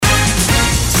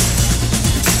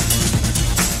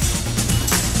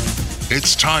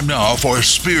It's time now for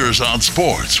Spears on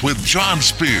Sports with John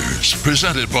Spears,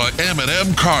 presented by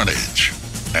M&M Carnage.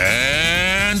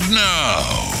 And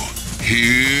now,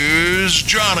 here's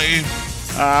Johnny.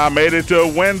 I made it to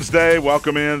Wednesday.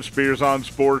 Welcome in, Spears on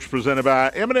Sports, presented by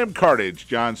M&M Carnage.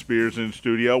 John Spears in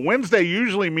studio. Wednesday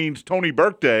usually means Tony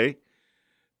Burke Day,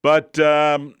 but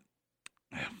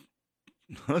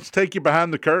let's take you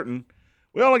behind the curtain.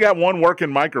 We only got one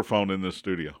working microphone in this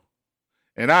studio,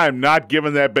 and I am not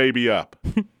giving that baby up.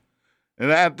 And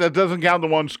that doesn't count the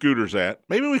one Scooter's at.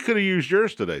 Maybe we could have used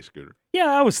yours today, Scooter. Yeah,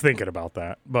 I was thinking about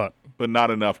that, but not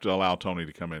enough to allow Tony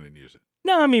to come in and use it.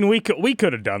 No, I mean, we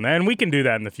could have done that, and we can do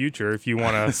that in the future if you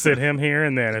want to sit him here,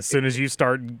 and then as soon as you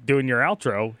start doing your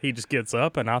outro, he just gets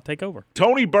up, and I'll take over.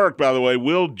 Tony Burke, by the way,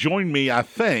 will join me, I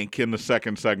think, in the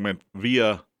second segment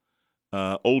via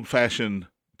old-fashioned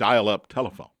dial-up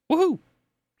telephone. Woohoo!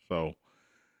 So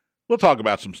we'll talk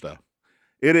about some stuff.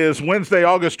 It is Wednesday,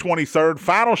 August 23rd,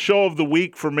 final show of the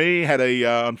week for me. Had a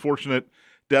unfortunate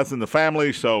death in the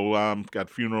family, so got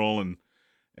funeral and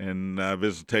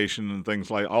visitation and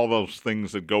things like all those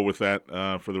things that go with that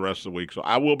for the rest of the week. So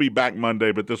I will be back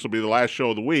Monday, but this will be the last show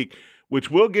of the week,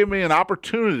 which will give me an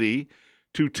opportunity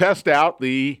to test out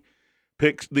the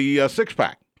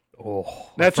six-pack.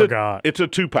 Oh, I forgot. It's a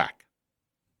two-pack.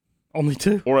 Only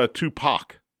two? Or a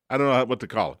two-pack. I don't know what to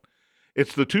call it.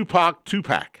 It's the Tupac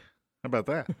two-pack. How about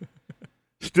that?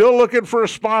 Still looking for a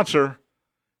sponsor.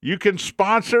 You can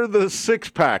sponsor the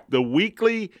six-pack, the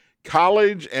weekly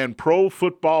college and pro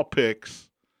football picks,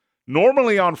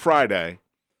 normally on Friday,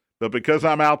 but because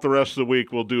I'm out the rest of the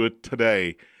week, we'll do it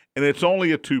today. And it's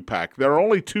only a two-pack. There are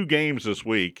only two games this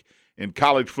week in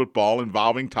college football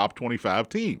involving top 25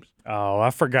 teams. Oh, I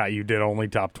forgot you did only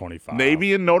top 25.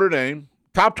 Navy and Notre Dame,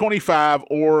 top 25,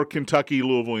 or Kentucky,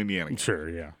 Louisville, Indiana. Sure,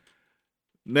 yeah.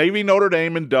 Navy, Notre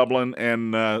Dame, and Dublin,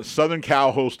 and Southern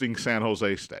Cal hosting San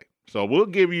Jose State. So we'll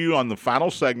give you on the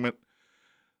final segment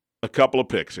a couple of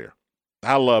picks here.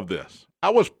 I love this.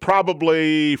 I was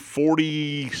probably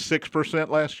 46%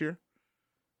 last year.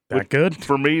 That good?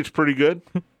 For me, it's pretty good.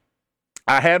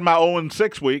 I had my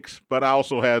 0-6 weeks, but I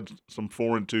also had some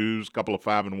 4-2s, a couple of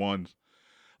 5-1s,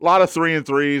 a lot of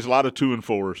 3-3s, a lot of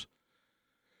 2-4s.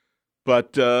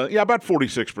 But, about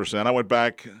 46%. I went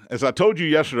back. As I told you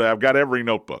yesterday, I've got every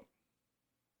notebook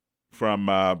from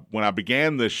when I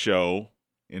began this show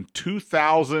in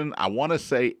 2000, I want to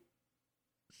say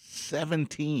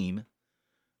 17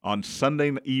 on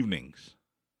Sunday evenings.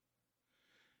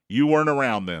 You weren't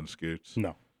around then, Scoots.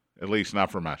 No. At least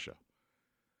not for my show.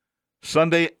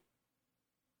 Sunday,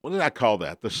 what did I call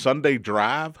that? The Sunday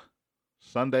drive?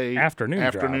 Sunday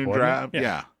afternoon drive?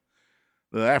 Yeah.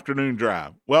 The afternoon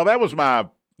drive. Well, that was my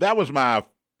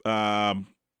 5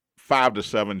 to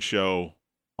 7 show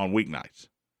on weeknights.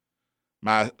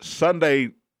 My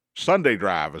Sunday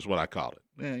drive is what I called it.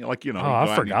 Yeah, like, you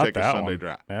I forgot take that a Sunday one.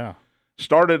 drive. Yeah.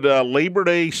 Started Labor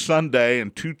Day Sunday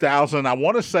in 2000, I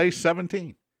want to say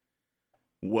 17.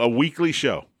 A weekly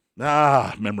show.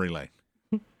 Memory lane.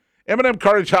 M&M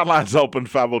Carnage Hotline's open,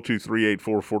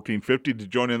 502-384-1450 to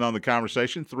join in on the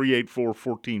conversation,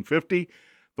 384-1450.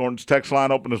 Thornton's text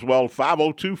line open as well,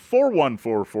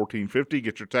 502-414-1450.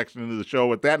 Get your text into the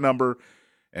show at that number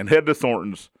and head to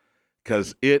Thornton's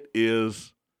because it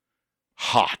is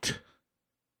hot.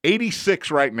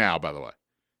 86 right now, by the way,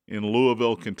 in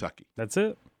Louisville, Kentucky. That's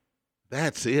it.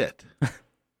 That's it.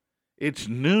 It's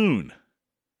noon.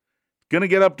 Going to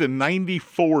get up to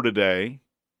 94 today,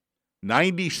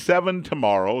 97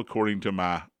 tomorrow, according to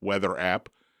my weather app,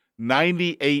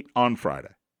 98 on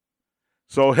Friday.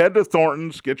 So head to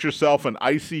Thornton's, get yourself an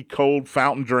icy cold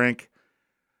fountain drink,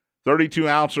 32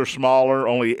 ounce or smaller,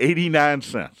 only 89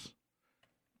 cents.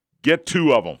 Get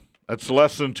 2 of them. That's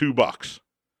less than $2.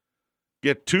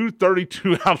 Get 2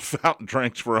 32-ounce fountain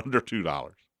drinks for under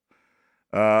 $2.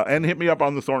 And hit me up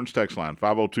on the Thornton's text line,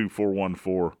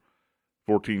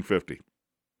 502-414-1450.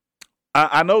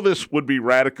 I know this would be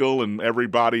radical and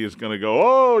everybody is going to go,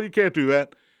 oh, you can't do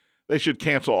that. They should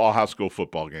cancel all high school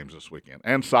football games this weekend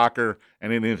and soccer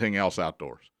and anything else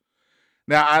outdoors.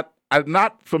 Now, I'm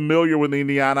not familiar with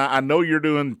Indiana. I know you're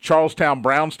doing Charlestown,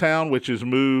 Brownstown, which is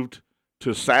moved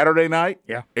to Saturday night,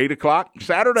 8 o'clock.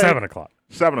 Saturday, 7 o'clock.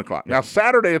 7 o'clock. Now,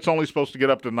 Saturday, it's only supposed to get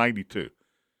up to 92.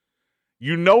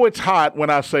 You know it's hot when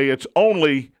I say it's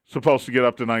only supposed to get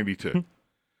up to 92.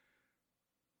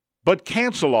 But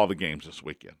cancel all the games this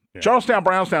weekend. Yeah. Charlestown,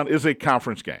 Brownstown is a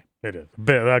conference game. It is.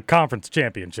 A conference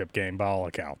championship game by all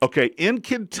accounts. Okay, in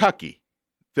Kentucky,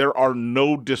 there are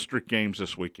no district games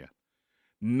this weekend.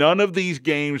 None of these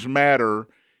games matter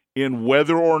in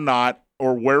whether or not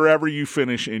or wherever you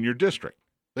finish in your district.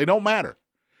 They don't matter.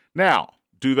 Now,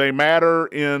 Do they matter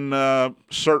in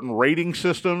certain rating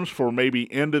systems for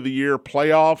maybe end-of-the-year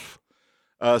playoff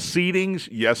seedings?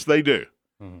 Yes, they do.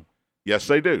 Mm-hmm. Yes,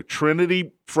 they do.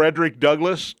 Trinity, Frederick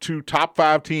Douglass, 2 top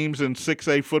 5 teams in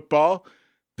 6A football.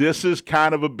 This is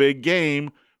kind of a big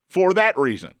game for that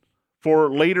reason, for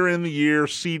later in the year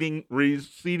seeding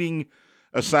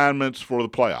assignments for the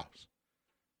playoffs,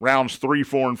 rounds 3,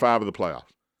 4, and 5 of the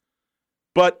playoffs.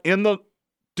 But in the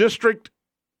district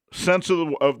sense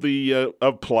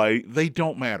of play, they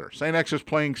don't matter. St. X is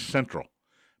playing Central.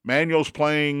 Manuel's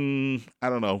playing, I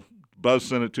don't know, Buzz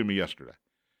sent it to me yesterday.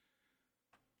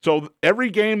 So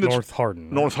every game that's North Hardin.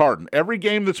 Right? North Hardin. Every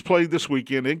game that's played this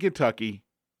weekend in Kentucky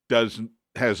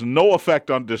has no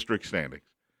effect on district standings.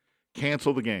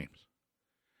 Cancel the games.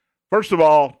 First of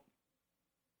all,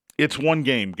 it's one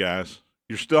game, guys.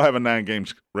 You still have a 9-game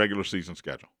regular season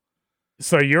schedule.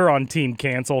 So you're on team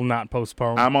cancel, not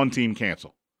postpone? I'm on team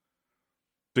cancel.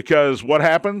 Because what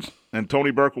happens, and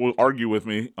Tony Burke will argue with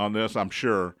me on this, I'm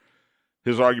sure.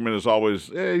 His argument is always,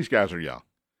 these guys are young.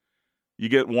 You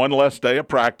get one less day of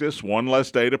practice, one less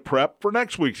day to prep for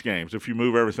next week's games if you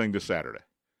move everything to Saturday.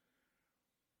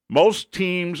 Most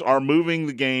teams are moving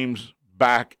the games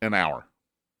back an hour.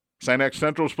 St. X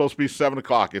Central is supposed to be 7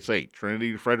 o'clock. It's 8.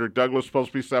 Trinity Frederick Douglass is supposed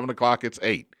to be 7 o'clock. It's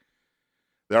 8.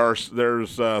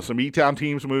 There's some E-Town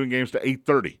teams moving games to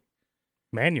 8:30.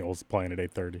 Manuel's playing at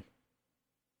 8:30.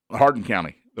 Hardin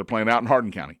County. They're playing out in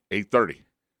Hardin County, 8:30.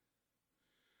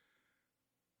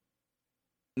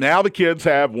 Now the kids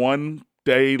have one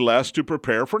day less to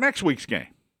prepare for next week's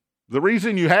game. The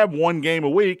reason you have one game a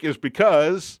week is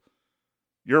because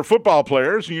you're football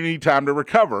players and you need time to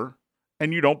recover,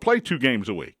 and you don't play 2 games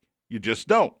a week. You just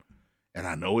don't. And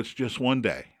I know it's just one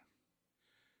day.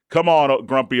 Come on,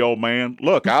 grumpy old man.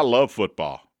 Look, I love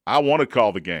football. I want to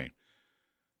call the game.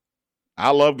 I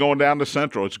love going down to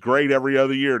Central. It's great every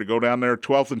other year to go down there,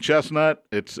 12th and Chestnut.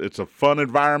 It's a fun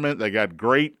environment. They got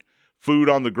great food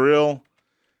on the grill,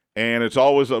 and it's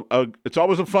always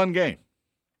a fun game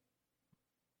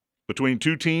between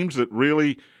 2 teams that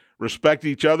really respect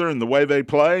each other and the way they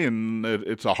play, and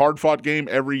it's a hard-fought game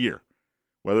every year,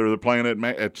 whether they're playing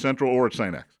at Central or at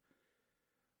St. X.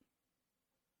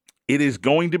 It is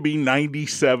going to be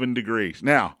 97 degrees.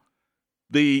 Now,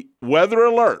 the weather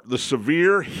alert, the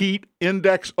severe heat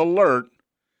index alert,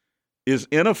 is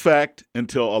in effect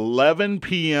until 11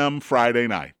 p.m. Friday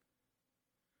night.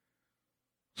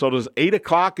 So does 8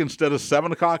 o'clock instead of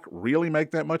 7 o'clock really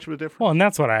make that much of a difference? Well, and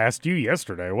that's what I asked you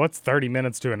yesterday. What's 30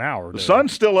 minutes to an hour? The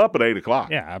sun's still up at 8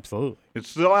 o'clock. Yeah, absolutely. It's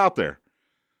still out there.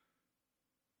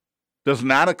 Does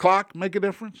 9 o'clock make a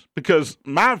difference? Because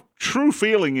my true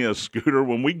feeling is, Scooter,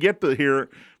 when we get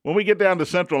down to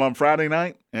Central on Friday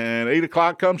night and 8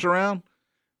 o'clock comes around,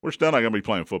 we're still not going to be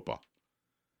playing football.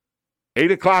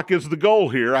 8 o'clock is the goal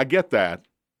here. I get that.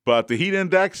 But the heat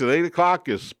index at 8 o'clock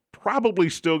is probably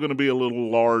still going to be a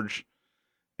little large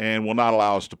and will not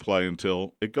allow us to play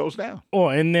until it goes down. Well,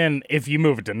 and then if you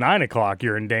move it to 9 o'clock,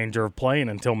 you're in danger of playing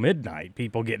until midnight,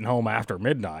 people getting home after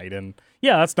midnight. And,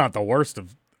 yeah, that's not the worst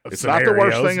of it's scenarios, not the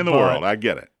worst thing in the world. I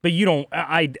get it. But you don't.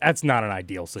 That's not an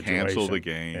ideal situation. Cancel the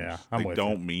games. Yeah, they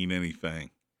don't mean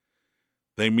anything.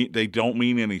 They don't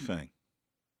mean anything.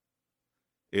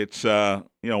 It's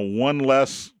one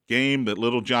less game that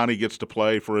little Johnny gets to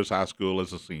play for his high school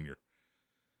as a senior.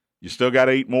 You still got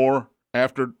 8 more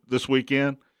after this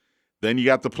weekend. Then you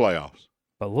got the playoffs.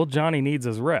 But little Johnny needs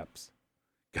his reps.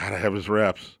 Gotta have his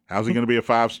reps. How's he going to be a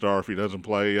 5-star if he doesn't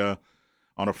play on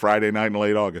a Friday night in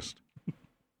late August?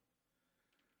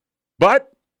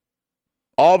 But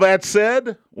all that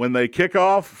said, when they kick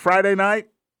off Friday night,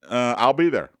 I'll be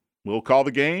there. We'll call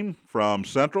the game from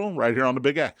Central right here on the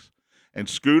Big X. And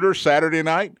Scooter, Saturday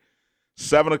night,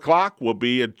 7 o'clock, will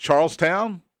be at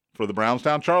Charlestown for the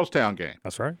Brownstown-Charlestown game.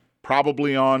 That's right.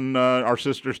 Probably on our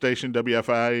sister station,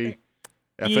 WFI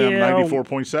FM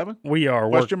 94.7? We are.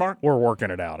 Question mark? We're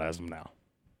working it out as of now.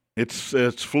 It's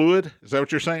fluid? Is that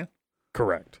what you're saying?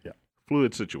 Correct, yeah.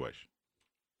 Fluid situation.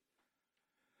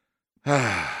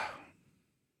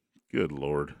 Good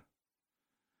Lord.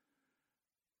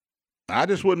 I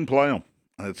just wouldn't play them.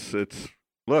 It's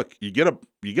look, you get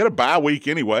a bye week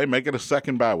anyway, make it a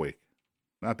second bye week.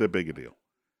 Not that big a deal.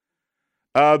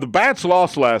 The Bats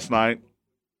lost last night.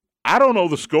 I don't know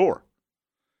the score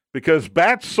because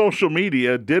Bats social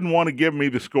media didn't want to give me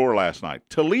the score last night.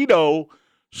 Toledo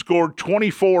scored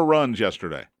 24 runs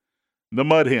yesterday. The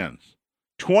Mud Hens.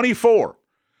 24.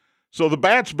 So the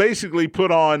Bats basically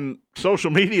put on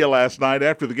social media last night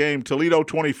after the game, Toledo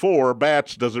 24,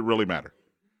 Bats, does it really matter?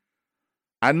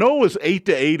 I know it was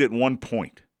 8-8 at one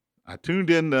point. I tuned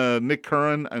in to Nick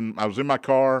Curran, and I was in my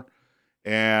car,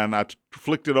 and I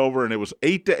flicked it over, and it was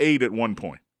 8-8 at one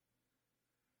point.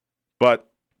 But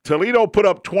Toledo put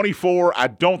up 24. I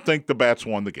don't think the Bats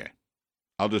won the game.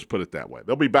 I'll just put it that way.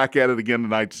 They'll be back at it again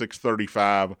tonight,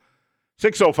 6:05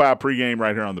 pregame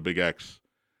right here on the Big X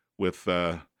with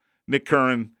Nick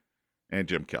Curran and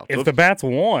Jim Kelch. If the Bats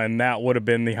won, that would have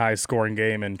been the highest scoring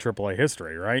game in AAA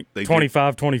history, right?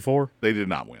 25-24? They did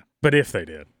not win. But if they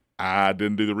did. I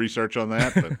didn't do the research on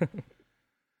that, but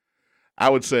I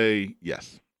would say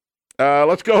yes.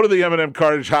 Let's go to the M&M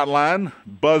Cartage Hotline.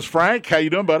 Buzz Frank, how you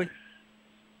doing, buddy?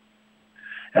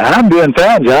 I'm doing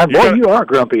fine, John. You are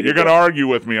grumpy today. You're going to argue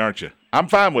with me, aren't you? I'm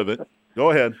fine with it.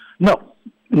 Go ahead. No.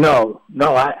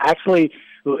 I actually,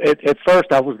 at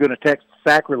first I was going to text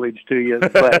sacrilege to you,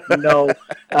 but no.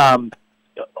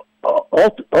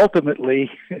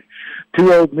 Ultimately,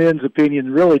 two old men's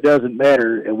opinion really doesn't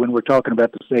matter when we're talking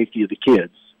about the safety of the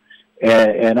kids.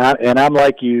 And I'm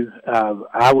like you.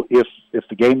 If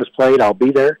the game is played, I'll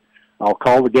be there. I'll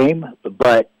call the game,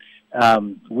 but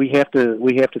we have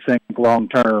to think long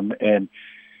term. And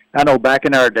I know back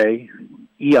in our day,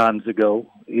 eons ago,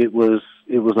 it was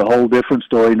a whole different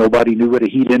story. Nobody knew what a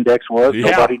heat index was. Yeah,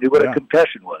 nobody knew what a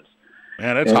concussion was.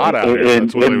 Man, it's hot out here.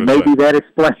 And maybe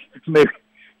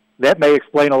that may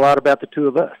explain a lot about the two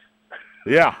of us.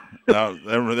 Yeah,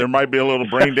 there might be a little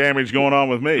brain damage going on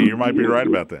with me. You might be right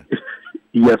about that.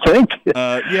 You think?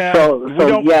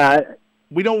 Yeah.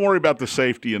 We don't worry about the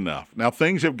safety enough. Now,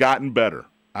 things have gotten better.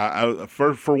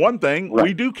 For one thing, right.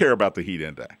 We do care about the heat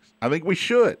index. I think we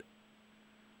should.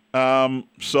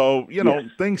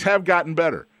 Things have gotten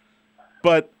better.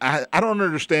 But I don't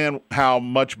understand how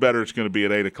much better it's going to be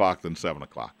at 8 o'clock than 7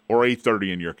 o'clock, or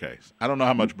 8:30 in your case. I don't know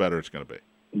how much better it's going to be.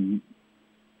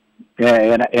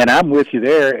 Yeah, and I'm with you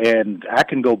there, and I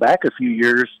can go back a few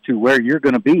years to where you're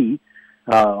going to be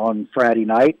on Friday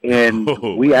night, and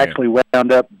we actually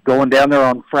wound up going down there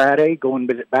on Friday, going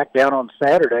back down on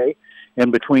Saturday,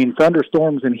 and between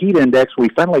thunderstorms and heat index, we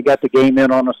finally got the game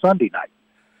in on a Sunday night.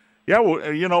 Yeah,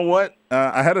 well, you know what?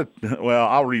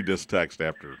 I'll read this text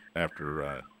after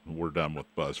we're done with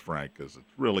Buzz Frank, because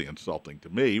it's really insulting to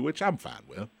me, which I'm fine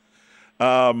with.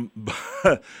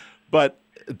 But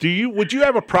would you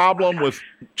have a problem with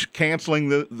canceling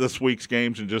this week's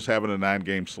games and just having a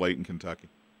 9-game slate in Kentucky?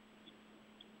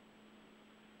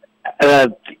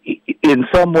 In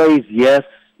some ways, yes,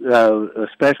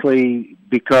 especially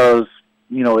because,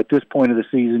 at this point of the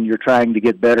season, you're trying to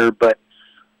get better. But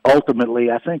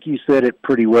ultimately, I think you said it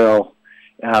pretty well.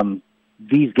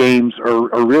 These games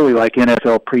are really like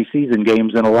NFL preseason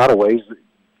games in a lot of ways.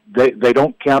 They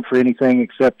don't count for anything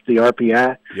except the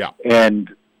RPI. Yeah. And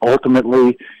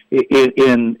ultimately,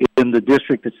 in the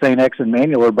district that St. X and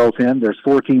Manual are both in, there's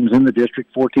 4 teams in the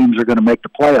district. 4 teams are going to make the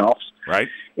playoffs. Right.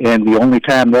 And the only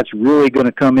time that's really going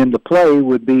to come into play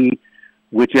would be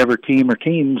whichever team or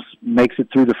teams makes it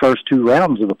through the first 2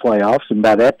 rounds of the playoffs. And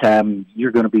by that time,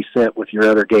 you're going to be set with your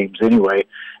other games anyway.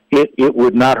 It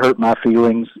would not hurt my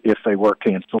feelings if they were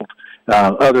canceled.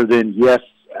 Other than, yes,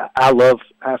 I love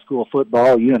high school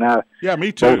football. You and I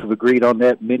me too. both have agreed on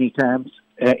that many times.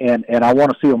 And I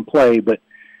want to see them play, but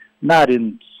not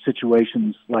in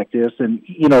situations like this. And,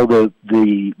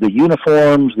 the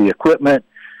uniforms, the equipment,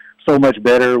 so much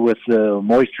better with the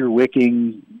moisture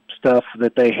wicking stuff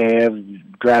that they have,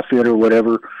 dry fit or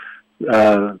whatever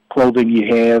clothing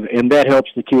you have. And that helps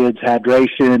the kids.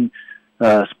 Hydration,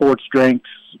 sports drinks,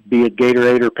 be it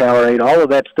Gatorade or Powerade, all of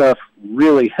that stuff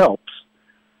really helps.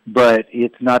 But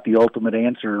it's not the ultimate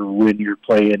answer when you're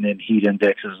playing in heat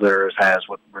indexes that are as high as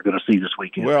what we're going to see this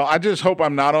weekend. Well, I just hope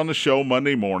I'm not on the show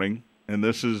Monday morning, and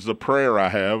this is the prayer I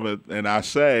have, and I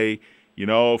say,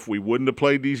 if we wouldn't have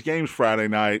played these games Friday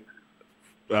night,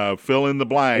 fill in the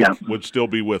blank would still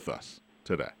be with us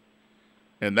today.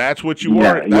 And that's what you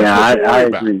worry I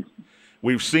about. agree.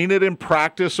 We've seen it in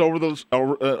practice over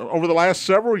the last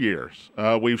several years.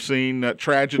 We've seen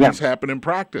tragedies happen in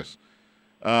practice.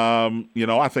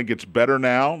 I think it's better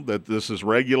now that this is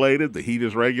regulated. The heat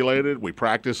is regulated. We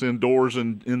practice indoors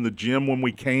in the gym when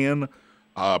we can.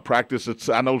 I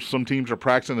know some teams are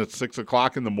practicing at 6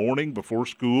 o'clock in the morning before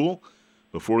school,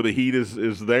 before the heat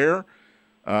is there,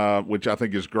 which I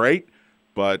think is great.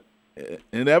 But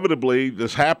inevitably,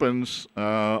 this happens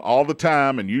all the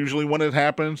time, and usually when it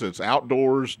happens, it's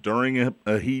outdoors during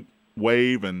a heat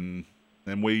wave, and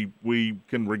we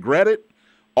can regret it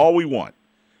all we want.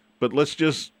 But let's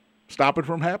just stop it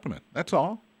from happening. That's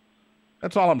all.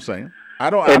 That's all I'm saying. I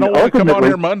don't want to come on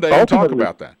here Monday and talk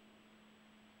about that.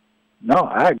 No,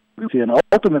 I agree with you. And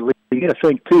ultimately, you got to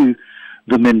think, too,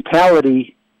 the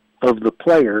mentality of the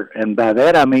player. And by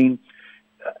that, I mean,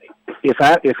 if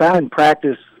I'm in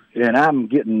practice and I'm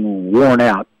getting worn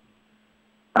out,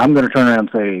 I'm going to turn around and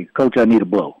say, Coach, I need a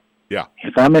blow. Yeah.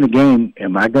 If I'm in a game,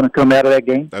 am I going to come out of that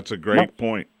game? That's a great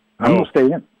point. I'm going to stay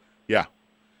in. Yeah.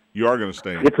 You are going to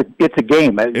stay in. It's a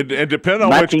game. And depending on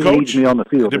my which team coach, needs me on the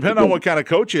field. depending on what kind of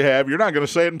coach you have, you're not going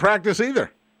to say it in practice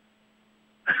either.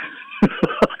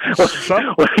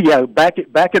 Well, yeah, back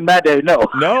in my day, no.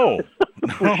 No.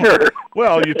 For sure.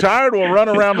 Well, you're tired? Well, run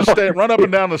up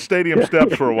and down the stadium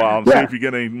steps for a while and see if you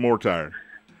get any more tired.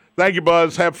 Thank you,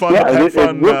 Buzz. Have fun. Yeah, have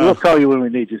fun. We'll call you when we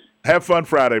need you. Have fun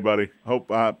Friday, buddy.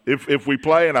 Hope if we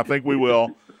play, and I think we will.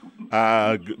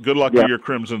 Good luck to your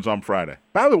Crimsons on Friday.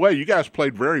 By the way, you guys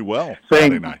played very well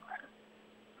Friday night.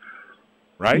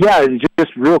 Right? Yeah,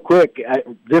 just real quick,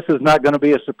 this is not going to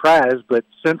be a surprise, but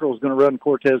Central is going to run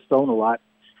Cortez Stone a lot,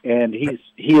 and he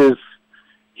is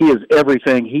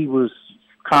everything. He was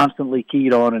constantly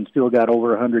keyed on and still got over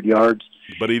 100 yards.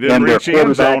 But he didn't reach the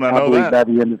end zone. I know that. By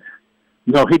the end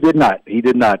no, he did not. He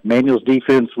did not. Manuel's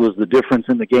defense was the difference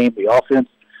in the game. The offense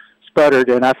sputtered,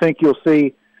 and I think you'll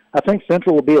see. I think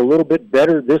Central will be a little bit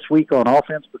better this week on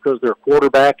offense because their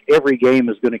quarterback. Every game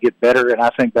is going to get better, and I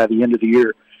think by the end of the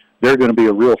year, they're going to be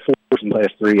a real force in Class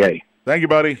 3A. Thank you,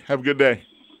 buddy. Have a good day.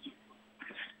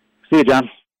 See you, John.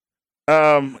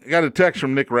 I got a text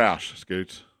from Nick Roush,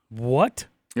 Scoots. What?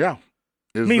 Yeah.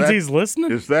 Means he's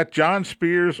listening? Is that John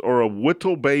Spears or a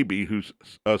Whittle baby who's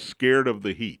scared of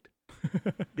the heat?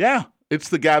 Yeah, it's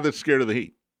the guy that's scared of the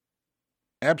heat.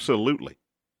 Absolutely.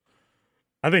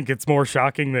 I think it's more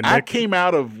shocking than Nick. I came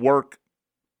out of work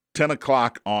 10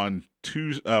 o'clock on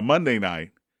Monday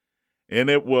night,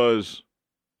 and it was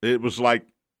like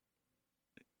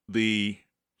the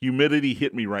humidity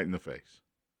hit me right in the face.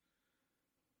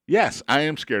 Yes, I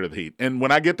am scared of the heat. And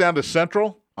when I get down to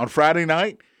Central on Friday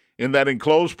night in that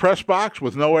enclosed press box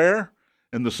with no air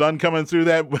and the sun coming through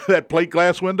that plate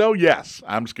glass window, yes,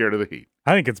 I'm scared of the heat.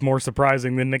 I think it's more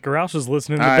surprising than Nick Roush is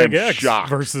listening to Big X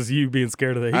versus you being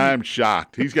scared of the heat. I'm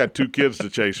shocked. He's got 2 kids to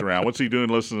chase around. What's he doing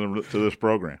listening to this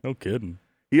program? No kidding.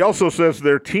 He also says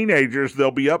they're teenagers.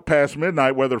 They'll be up past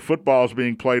midnight whether football is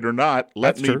being played or not.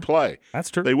 Let me play.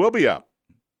 That's true. They will be up.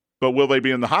 But will they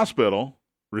be in the hospital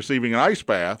receiving an ice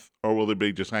bath, or will they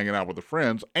be just hanging out with their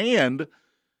friends? And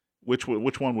which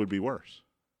one would be worse?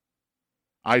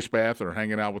 Ice bath or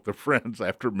hanging out with their friends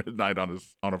after midnight on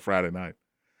a Friday night?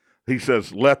 He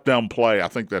says, let them play. I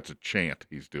think that's a chant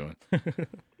he's doing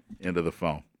into the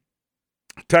phone.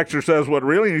 Texter says what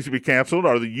really needs to be canceled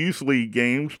are the youth league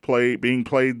games being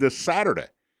played this Saturday.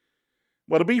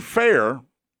 Well, to be fair,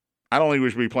 I don't think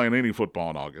we should be playing any football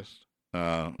in August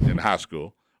in high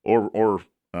school or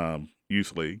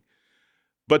youth league.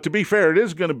 But to be fair, it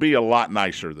is going to be a lot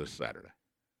nicer this Saturday,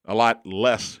 a lot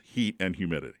less heat and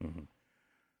humidity.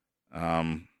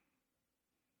 Mm-hmm.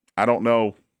 I don't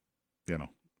know,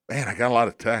 Man, I got a lot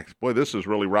of texts. Boy, this has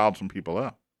really riled some people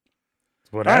up.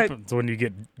 That's what happens when you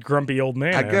get grumpy old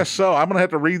man. I guess so. I'm going to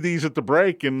have to read these at the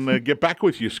break and get back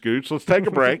with you, Scoots. Let's take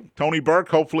a break. Tony Burke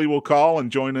hopefully will call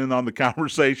and join in on the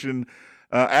conversation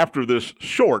after this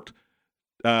short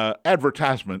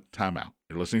advertisement timeout.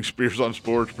 You're listening to Spears on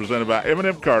Sports, presented by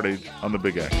M&M Cartage on the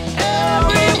Big X.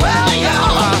 Everywhere,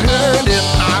 y'all, I heard it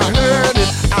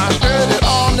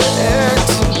on the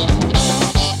X.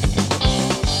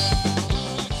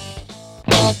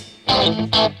 Welcome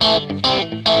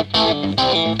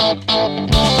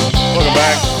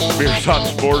back. Spears on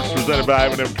Sports, presented by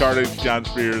M&M Cartage. John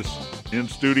Spears in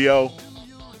studio.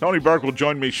 Tony Burke will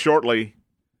join me shortly.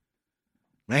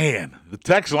 Man, the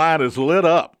text line is lit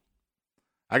up.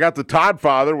 I got the Todd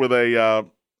Father with a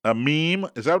meme.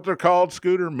 Is that what they're called,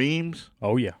 Scooter? Memes?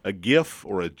 Oh, yeah. A GIF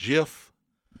or a GIF?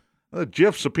 A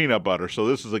GIF's a peanut butter, so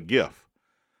this is a GIF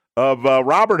of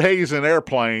Robert Hayes in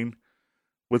Airplane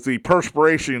with the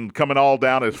perspiration coming all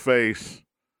down his face.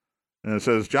 And it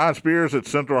says, John Spears at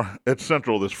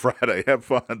Central this Friday. Have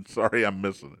fun. Sorry I'm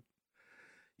missing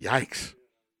it. Yikes.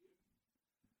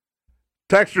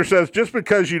 Texter says, just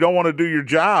because you don't want to do your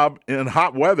job in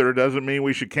hot weather doesn't mean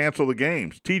we should cancel the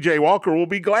games. TJ Walker will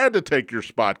be glad to take your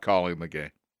spot calling the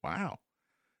game. Wow.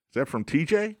 Is that from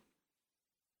TJ?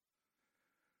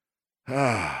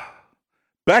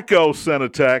 Becco sent a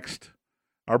text.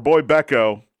 Our boy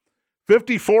Becco.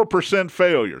 54%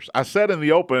 failures. I said in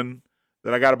the open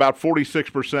that I got about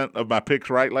 46% of my picks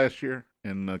right last year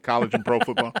in college and pro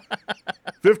football.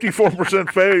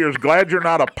 54% failures. Glad you're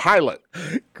not a pilot.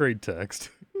 Great text.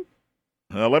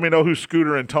 Let me know who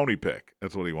Scooter and Tony pick.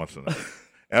 That's what he wants to know.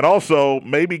 And also,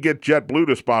 maybe get JetBlue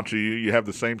to sponsor you. You have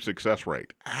the same success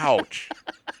rate. Ouch.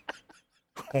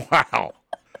 Wow.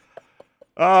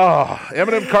 Oh,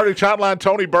 M&M Cartage Hotline,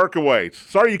 Tony Burke awaits.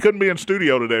 Sorry you couldn't be in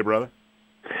studio today, brother.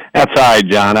 That's all right,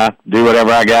 John. I do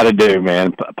whatever I got to do,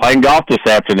 man. Playing golf this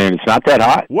afternoon. It's not that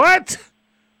hot. What?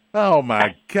 Oh,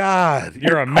 my God.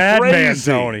 You're a madman,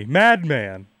 crazy. Tony.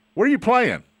 Madman. Where are you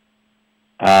playing?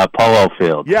 Polo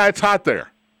field. Yeah, it's hot there.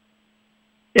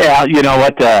 Yeah, you know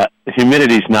what? The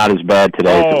humidity's not as bad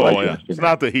today as it was Yeah. yesterday. It's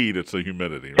not the heat, it's the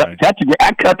humidity, right?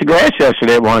 I cut the grass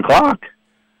yesterday at 1 o'clock.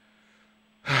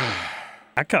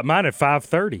 I cut mine at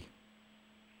 5:30.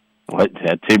 What?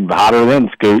 That's even hotter than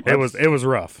Scoot. It was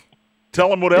rough. Tell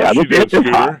them what else you did, it's hot.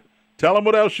 Scooter. Tell them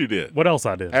what else you did What else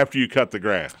I did? after you cut the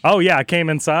grass. Oh, yeah, I came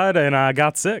inside and I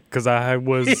got sick because I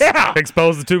was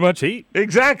exposed to too much heat.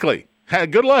 Exactly.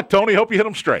 Good luck, Tony. Hope you hit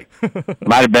them straight.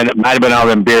 Might have been all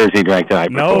them beers he drank tonight.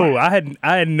 No, before.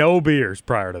 I had no beers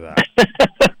prior to that.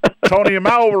 Tony, am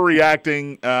I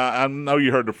overreacting? I know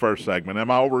you heard the first segment.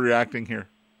 Am I overreacting here?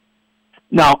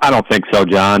 No, I don't think so,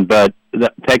 John. But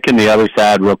taking the other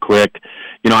side real quick,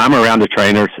 I'm around the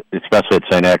trainers, especially at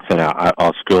St. X, and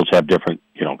all schools have different,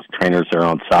 trainers that are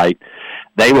on site.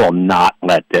 They will not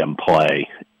let them play.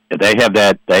 They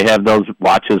have those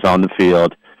watches on the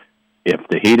field. If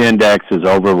the heat index is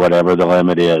over whatever the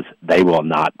limit is, they will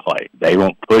not play. They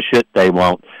won't push it. They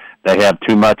won't. They have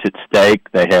too much at stake.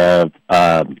 They have,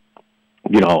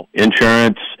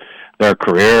 insurance, their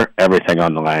career, everything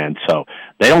on the line. So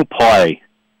they don't play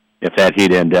if that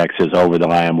heat index is over the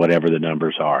line, whatever the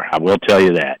numbers are. I will tell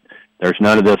you that. There's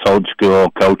none of this old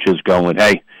school coaches going,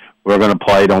 hey, we're going to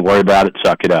play. Don't worry about it.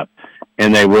 Suck it up.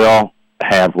 And they will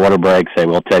have water breaks. They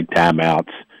will take timeouts.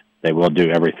 They will do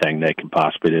everything they can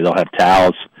possibly do. They'll have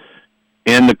towels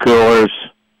in the coolers,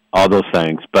 all those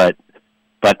things. But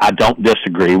I don't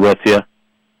disagree with you,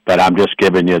 but I'm just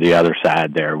giving you the other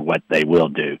side there, what they will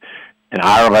do. An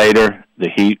hour later, the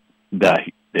heat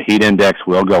index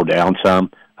will go down some.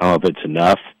 I don't know if it's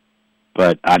enough,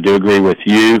 but I do agree with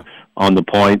you on the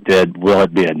point that will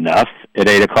it be enough at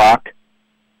 8 o'clock?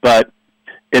 But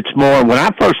it's more, when I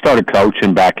first started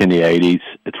coaching back in the 80s,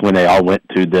 it's when they all went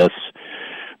to this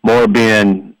more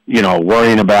being,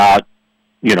 worrying about,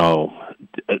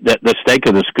 the stake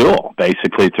of the school,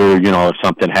 basically through, if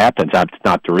something happens. That's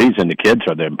not the reason. The kids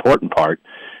are the important part,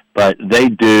 but they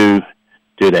do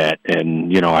that.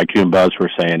 And, like you and Buzz were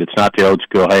saying, it's not the old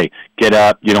school, hey, get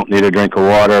up, you don't need a drink of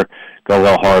water, go a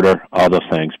little harder, all those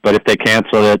things. But if they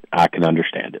cancel it, I can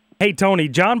understand it. Hey, Tony,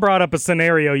 John brought up a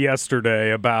scenario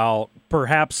yesterday about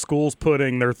perhaps schools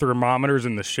putting their thermometers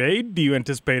in the shade. Do you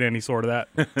anticipate any sort of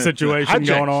that situation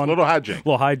going on? Little hijinks.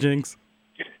 Little hijinks.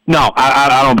 No,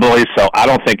 I don't believe so. I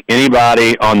don't think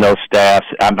anybody on those staffs,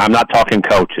 I'm not talking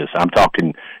coaches, I'm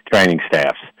talking training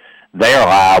staffs, they are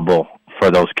liable for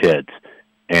those kids.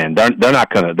 And they're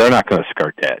not gonna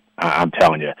skirt that. I'm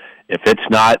telling you. If it's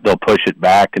not, they'll push it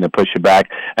back and they'll push it back.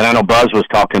 And I know Buzz was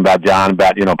talking about, John,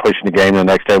 about, pushing the game the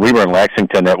next day. We were in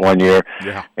Lexington that one year,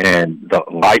 and the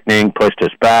lightning pushed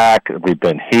us back. We've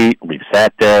been heat. We've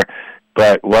sat there.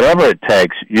 But whatever it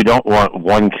takes, you don't want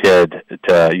one kid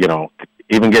to,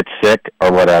 even get sick or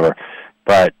whatever.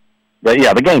 But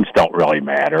yeah, the games don't really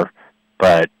matter.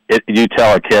 But you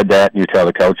tell a kid that, and you tell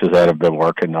the coaches that have been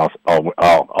working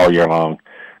all year long,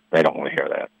 they don't want to hear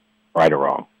that, right or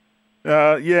wrong.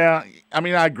 Yeah, I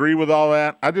mean, I agree with all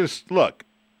that. Look,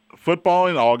 football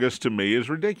in August to me is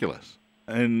ridiculous.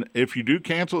 And if you do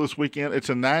cancel this weekend, it's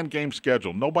a 9-game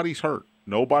schedule. Nobody's hurt.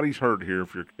 Nobody's hurt here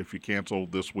if you cancel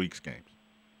this week's games.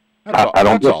 I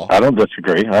don't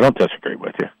disagree. I don't disagree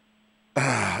with you.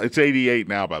 It's 88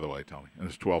 now, by the way, Tony, and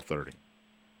it's 12:30.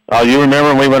 Oh, you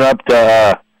remember when we went up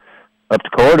to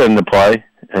Corydon to play,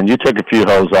 and you took a few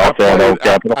holes off there at Old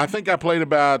Capitol? I think I played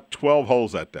about 12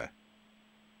 holes that day.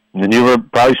 And you were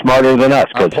probably smarter than us.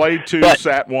 I played 2,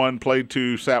 sat 1, played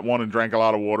 2, sat 1, and drank a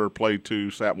lot of water. Played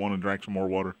 2, sat 1, and drank some more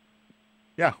water.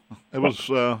 Yeah, it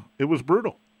was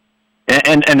brutal.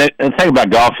 And the thing about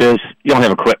golf is you don't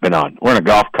have equipment on. We're in a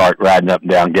golf cart riding up and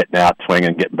down, getting out,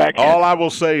 swinging, getting back in. All I will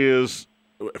say is,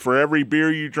 for every beer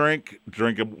you drink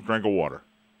a water.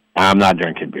 I'm not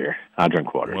drinking beer. I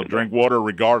drink water. Well, drink water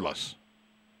regardless.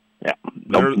 Yeah,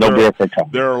 no beer for time.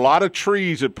 There are a lot of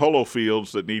trees at polo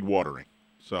fields that need watering.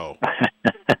 So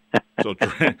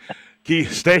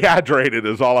stay hydrated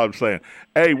is all I'm saying.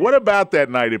 Hey, what about that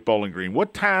night at Bowling Green?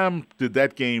 What time did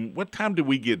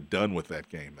we get done with that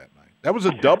game that night? That was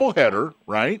a doubleheader,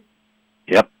 right?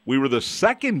 Yep. We were the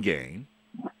second game,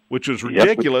 which was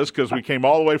ridiculous because we came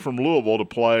all the way from Louisville to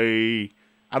play,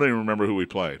 I don't even remember who we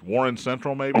played. Warren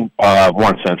Central, maybe?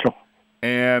 Warren Central.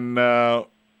 And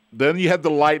then you had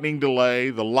the lightning delay.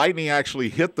 The lightning actually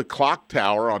hit the clock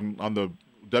tower on the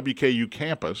WKU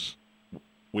campus.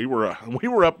 We were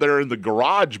up there in the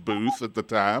garage booth at the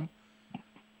time,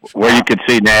 where you could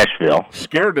see Nashville.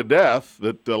 Scared to death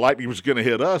that the Lightning was going to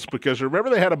hit us because remember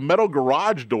they had a metal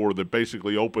garage door that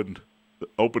basically opened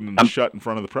and shut in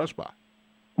front of the press box.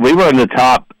 We were in the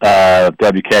top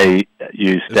WKU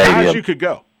stadium. As high as you could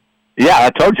go. Yeah, I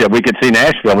told you we could see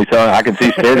Nashville. I could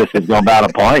see Sturgis going about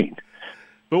a plane.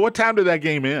 But what time did that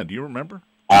game end? Do you remember?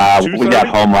 We got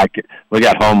home like at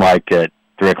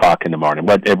 3:00 in the morning.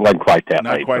 But it wasn't quite that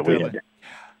Not late. quite that late.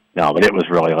 No, but it was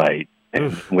really late.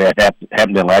 And we had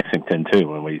happened in Lexington too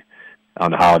when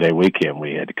on the holiday weekend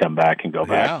we had to come back and go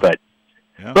back. But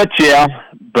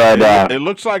it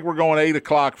looks like we're going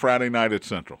 8:00 Friday night at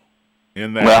Central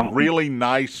in that really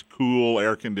nice, cool,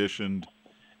 air conditioned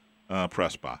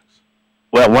press box.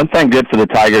 Well, one thing good for the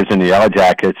Tigers and the Yellow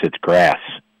Jackets, it's grass,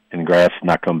 and grass is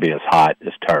not going to be as hot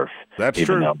as turf. That's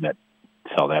true.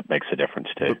 So that makes a difference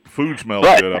too. The food smells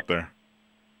good up there.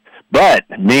 But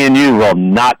me and you will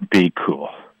not be cool.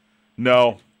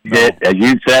 No. You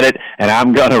said it, and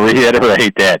I'm going to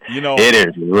reiterate that. It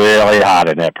is really hot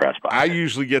in that press box. I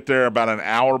usually get there about an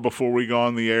hour before we go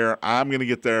on the air. I'm going to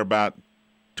get there about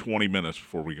 20 minutes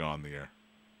before we go on the air.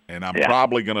 And I'm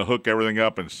probably going to hook everything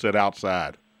up and sit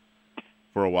outside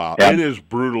for a while. Yeah. It is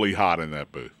brutally hot in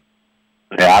that booth.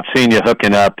 Yeah, I've seen you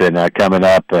hooking up and coming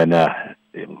up and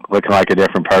looking like a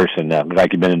different person,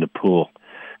 like you've been in the pool.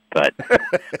 But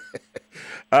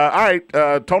all right,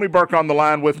 Tony Burke on the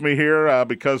line with me here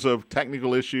because of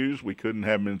technical issues. We couldn't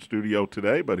have him in studio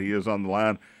today, but he is on the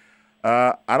line.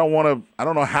 I don't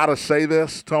know how to say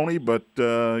this, Tony, but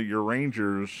your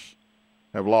Rangers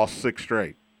have lost 6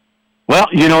 straight. Well,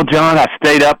 John, I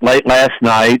stayed up late last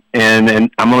night,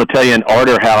 and I'm going to tell you in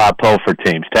order how I pull for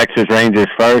teams. Texas Rangers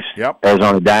first,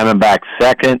 Arizona Diamondbacks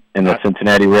second, and the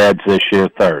Cincinnati Reds this year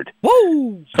third.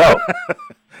 Woo! So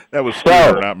that was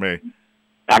Steeler, not me.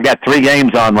 I got 3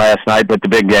 games on last night, but the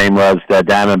big game was the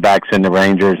Diamondbacks and the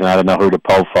Rangers, and I don't know who to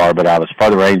pull for, but I was for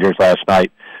the Rangers last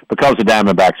night because the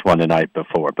Diamondbacks won the night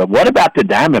before. But what about the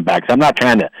Diamondbacks? I'm not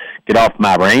trying to get off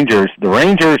my Rangers. The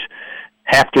Rangers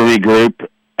have to regroup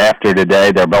after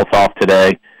today. They're both off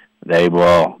today. They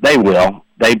will.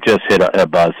 They've just hit a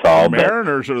buzzsaw. The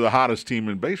Mariners are the hottest team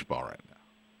in baseball right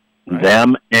now. Right?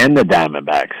 Them and the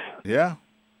Diamondbacks. Yeah.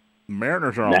 The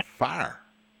Mariners are on fire.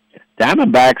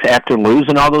 Diamondbacks, after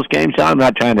losing all those games, I'm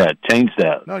not trying to change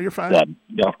you're fine.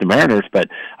 Off the Mariners, but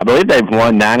I believe they've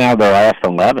won 9 out of their last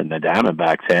 11, the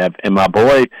Diamondbacks have. And my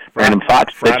boy, Brandon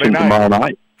Fox, pitching tomorrow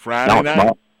night. Friday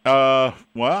night? I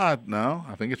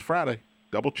think it's Friday.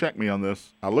 Double check me on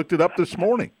this. I looked it up this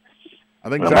morning. I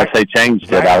think unless they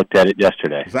changed it, I looked at it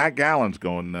yesterday. Zach Gallen's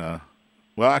going,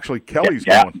 actually Kelly's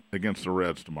going against the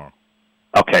Reds tomorrow.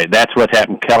 Okay, that's what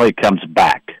happened. Kelly comes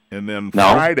back. And then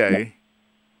Friday,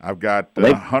 I've got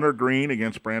Hunter Green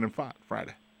against Brandon Fott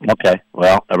Friday. Okay.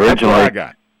 Well, originally I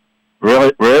got.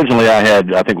 Originally I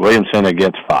had, I think, Williamson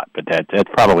against Fott, but that's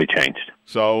probably changed.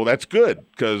 So that's good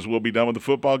because we'll be done with the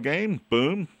football game.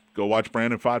 Boom. Go watch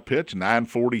Brandon Fott pitch.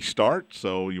 9:40 start,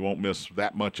 so you won't miss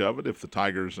that much of it. If the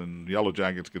Tigers and Yellow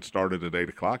Jackets get started at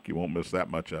 8:00, you won't miss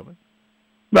that much of it.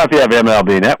 Well, if you have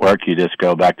MLB Network, you just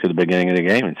go back to the beginning of the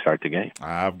game and start the game.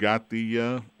 I've got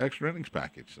the extra innings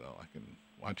package, so I can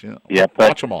watch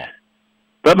them all.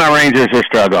 But my Rangers are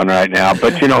struggling right now.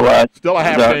 But you know what? Still a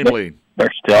half-game lead.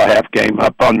 They're still a half-game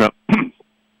up on the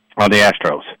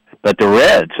Astros. But the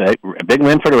Reds, a big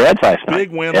win for the Reds last night.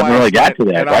 Big win Haven't really got to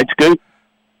that, right, Scoot?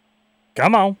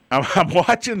 Come on. I'm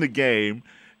watching the game,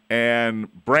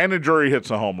 and Brandon Drury hits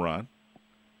a home run,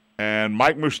 and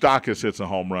Mike Moustakas hits a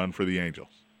home run for the Angels.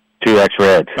 2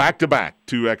 ex-Reds. Back-to-back,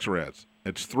 2 ex-Reds.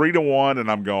 It's 3-1, and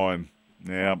I'm going,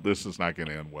 this is not going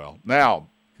to end well. Now,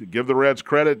 to give the Reds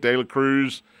credit, De La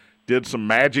Cruz did some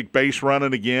magic base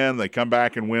running again. They come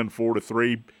back and win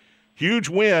 4-3. Huge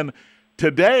win.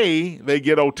 Today, they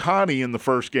get Ohtani in the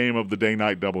first game of the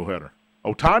day-night doubleheader.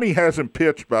 Ohtani hasn't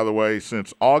pitched, by the way,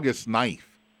 since August 9th.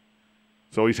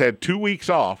 So he's had 2 weeks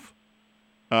off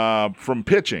from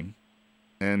pitching,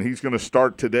 and he's going to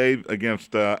start today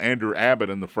against Andrew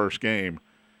Abbott in the first game.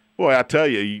 Boy, I tell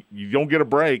you, you don't get a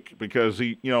break because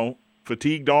he,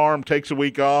 fatigued arm, takes a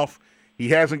week off. He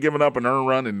hasn't given up an earned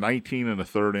run in 19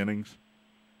 1/3 innings.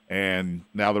 And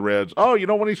now the Reds, you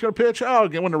know when he's going to pitch?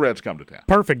 When the Reds come to town.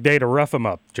 Perfect day to rough him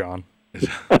up, John.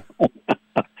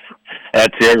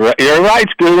 That's it. You're right,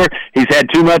 Scooter. He's had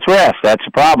too much rest. That's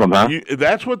the problem, huh?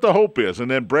 That's what the hope is.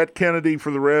 And then Brett Kennedy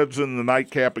for the Reds in the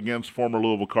nightcap against former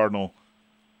Louisville Cardinal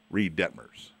Reed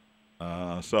Detmers.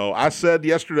 So I said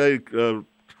yesterday,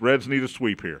 Reds need a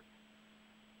sweep here.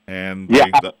 And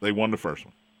they won the first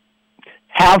one.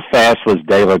 How fast was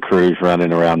De La Cruz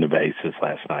running around the bases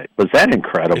last night? Was that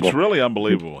incredible? It's really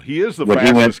unbelievable. He is the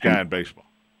fastest guy in baseball.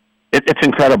 It's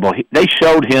incredible. They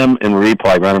showed him in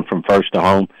replay running from first to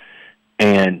home,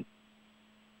 and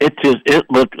it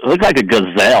looked like a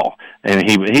gazelle. And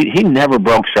he never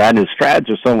broke stride. His strides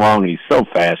are so long. He's so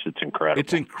fast. It's incredible.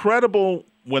 It's incredible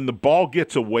when the ball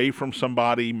gets away from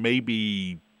somebody,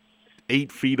 maybe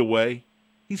 8 feet away.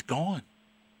 He's gone.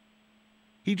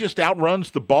 He just outruns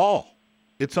the ball.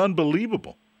 It's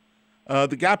unbelievable.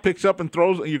 The guy picks up and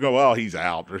throws it, and you go, "Oh, he's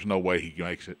out. There's no way he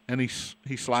makes it." And he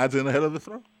slides in ahead of the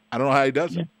throw. I don't know how he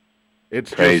does it.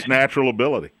 It's crazy. Just natural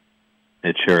ability.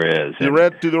 It sure is.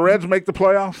 Do the Reds make the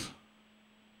playoffs?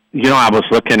 I was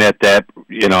looking at that.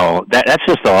 That's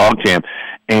just a logjam,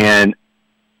 and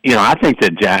I think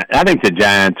the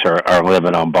Giants are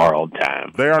living on borrowed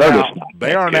time. They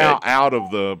are now out of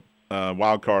the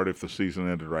wild card. If the season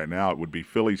ended right now, it would be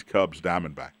Phillies, Cubs,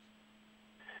 Diamondbacks.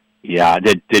 Yeah.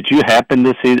 Did you happen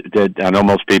to see? I know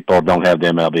most people don't have the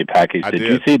MLB package. Did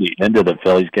you see the end of the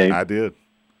Phillies game? I did.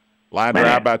 Line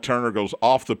drive by Turner goes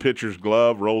off the pitcher's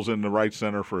glove, rolls into right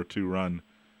center for a 2-run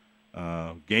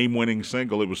game-winning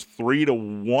single. It was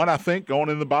 3-1, I think, going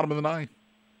in the bottom of the ninth.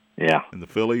 Yeah. And the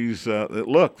Phillies,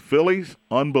 Phillies,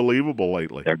 unbelievable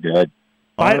lately. They're good.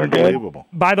 Unbelievable.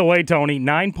 By the way, Tony,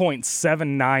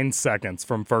 9.79 seconds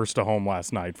from first to home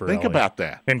last night for Think LA. about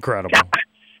that. Incredible. Yeah.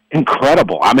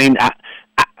 Incredible. I mean,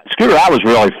 Scooter, I was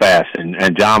really fast,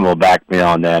 and John will back me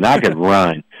on that. And I could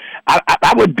run.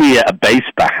 I would be a base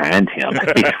behind him.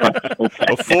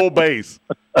 A full base.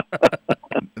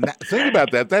 Think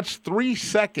about that. That's 3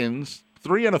 seconds,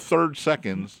 3 1/3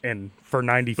 seconds. And for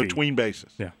 90 feet. Between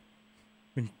bases. Yeah.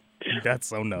 That's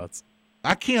so nuts.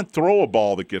 I can't throw a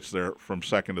ball that gets there from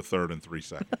second to third in 3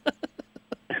 seconds.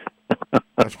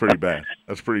 That's pretty bad.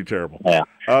 That's pretty terrible. Yeah.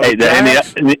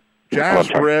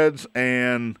 Giants, Reds,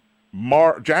 and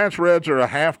Giants, Reds are a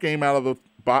half game out of the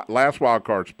last wild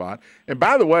card spot. And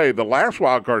by the way, the last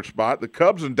wild card spot, the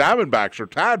Cubs and Diamondbacks are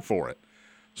tied for it.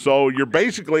 So you're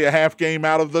basically a half game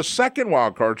out of the second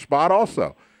wild card spot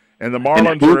also. And the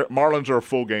Marlins are a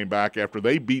full game back after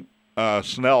they beat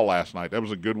Snell last night. That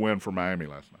was a good win for Miami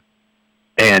last night.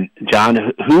 And, John,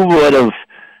 who would have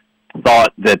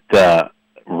thought that the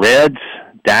Reds,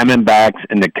 Diamondbacks,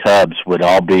 and the Cubs would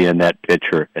all be in that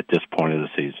picture at this point of the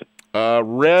season?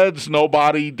 Reds,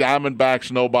 nobody.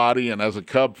 Diamondbacks, nobody. And as a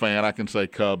Cub fan, I can say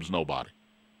Cubs, nobody.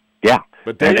 Yeah.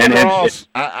 But David Ross,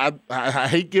 I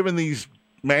hate giving these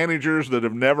managers that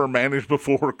have never managed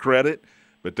before credit,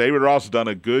 but David Ross has done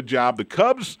a good job. The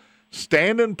Cubs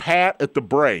standing pat at the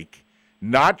break,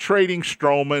 not trading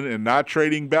Stroman and not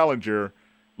trading Bellinger,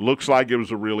 looks like it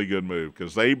was a really good move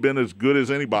because they've been as good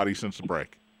as anybody since the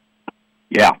break.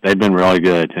 Yeah, they've been really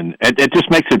good, and it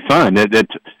just makes it fun.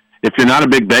 If you're not a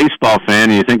big baseball fan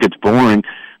and you think it's boring,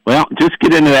 well, just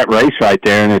get into that race right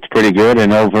there, and it's pretty good.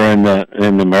 And over in the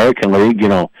American League,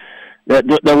 the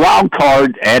wild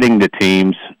card adding the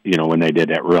teams, when they did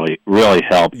that really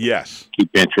helped. Yes, keep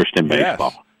interest in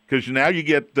baseball. Because now you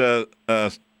get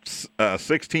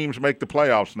 6 teams make the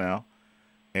playoffs now,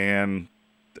 and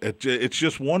it's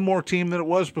just one more team than it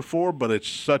was before, but it's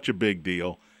such a big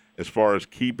deal as far as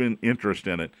keeping interest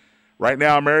in it. Right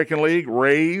now, American League,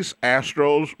 Rays,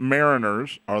 Astros,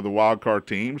 Mariners are the wild card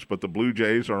teams, but the Blue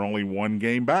Jays are only 1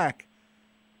 game back.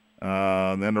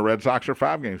 And then the Red Sox are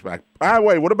 5 games back. By the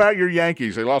way, what about your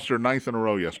Yankees? They lost their 9th in a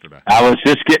row yesterday. I was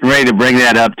just getting ready to bring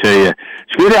that up to you.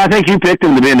 Scooter, I think you picked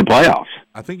them to be in the playoffs.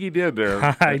 I think you did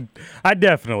there. I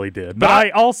definitely did. But I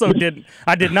also did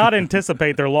not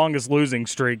anticipate their longest losing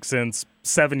streak since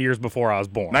 7 years before I was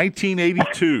born.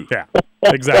 1982. Yeah,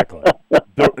 exactly.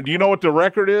 Do you know what the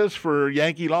record is for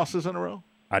Yankee losses in a row?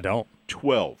 I don't.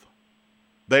 12.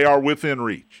 They are within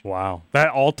reach. Wow. That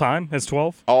all time is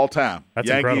 12? All time. That's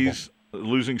Yankees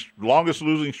longest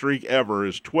losing streak ever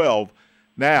is 12.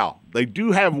 Now, they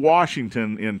do have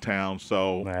Washington in town,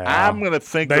 so I'm going to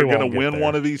think they're going to win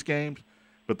one of these games.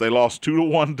 But they lost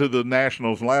 2-1 to the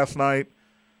Nationals last night.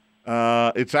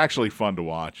 It's actually fun to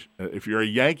watch. If you're a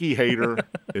Yankee hater,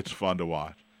 it's fun to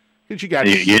watch. Because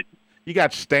you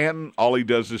got Stanton, all he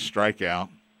does is strike out.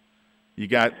 You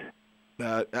got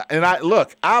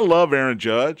I love Aaron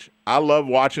Judge. I love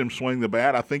watching him swing the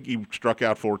bat. I think he struck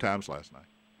out 4 times last night.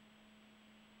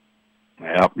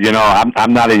 Well,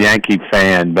 I'm not a Yankee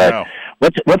fan, but no.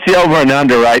 What's the over and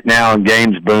under right now in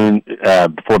games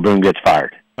before Boone gets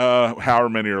fired? However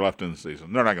many are left in the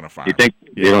season. They're not going to fire him.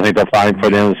 You don't think they'll fire him for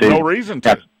the end of the season? No reason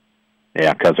to.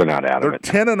 Yeah, because they're not out of it.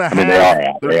 They're 10.5. They are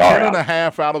out. They're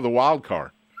 10.5 out of the wild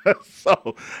card.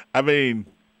 So,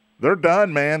 they're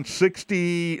done, man.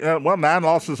 9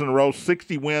 losses in a row,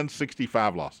 60 wins,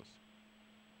 65 losses.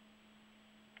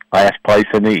 Last place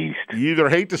in the East. You either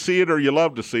hate to see it or you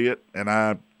love to see it, and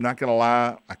I'm not going to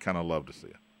lie, I kind of love to see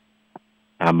it.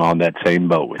 I'm on that same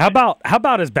boat with How you.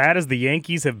 about as bad as the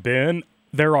Yankees have been?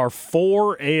 There are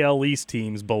 4 AL East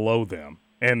teams below them,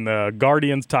 and the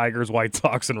Guardians, Tigers, White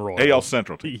Sox, and Royals. AL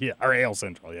Central team. Yeah, or AL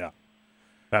Central. Yeah,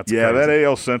 that's Yeah, crazy. that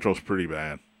AL Central's pretty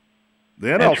bad. The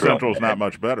NL That's really Central's not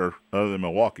much better other than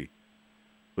Milwaukee.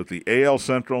 But the AL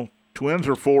Central, Twins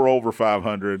are 4 over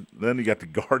 500. Then you got the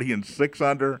Guardians 6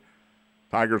 under,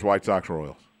 Tigers, White Sox,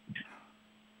 Royals.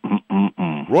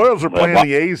 Royals are playing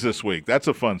the A's this week. That's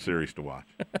a fun series to watch.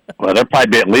 Well, there'll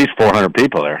probably be at least 400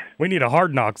 people there. We need a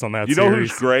Hard Knocks on that You know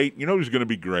series. who's great? You know who's going to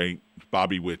be great?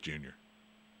 Bobby Witt Jr.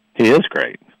 He is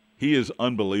great. He is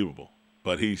unbelievable,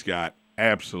 but he's got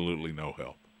absolutely no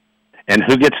help. And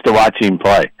who gets to watch him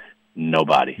play?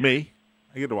 Nobody. Me,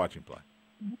 I get to watch him play.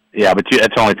 Yeah, but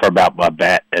it's only for about a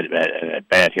bat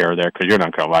here or there because you're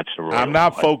not going to watch the Royals. I'm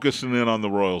not play. focusing in on the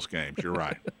Royals games. You're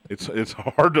right. It's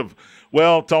hard to.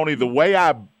 Well, Tony, the way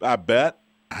I bet,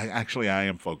 I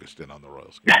am focused in on the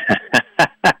Royals games.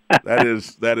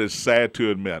 that is sad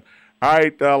to admit. All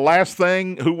right, last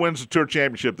thing. Who wins the Tour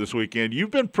Championship this weekend?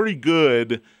 You've been pretty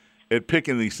good at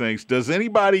picking these things. Does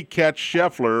anybody catch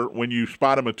Scheffler when you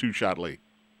spot him a 2-shot lead?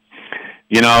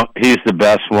 You know, he's the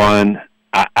best one.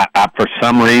 I for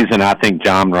some reason, I think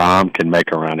John Rahm can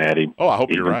make a run at him. Oh, I hope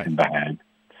you're even right. from behind.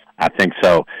 I think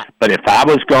so. But if I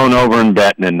was going over and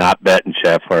betting and not betting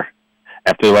Scheffler,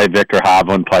 after the way Victor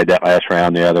Hovland played that last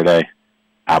round the other day,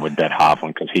 I would bet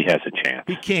Hovland because he has a chance.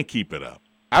 He can't keep it up.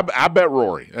 I bet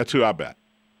Rory. That's who I bet.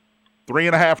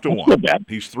 3.5 to 1. Good bet.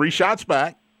 He's 3 shots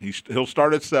back. He'll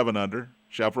start at 7 under.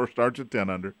 Scheffler starts at 10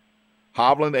 under.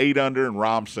 Hovland 8 under and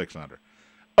Rahm 6 under.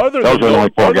 Other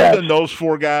than those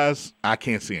 4 guys, I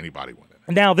can't see anybody winning.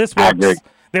 Now this works.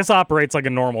 This operates like a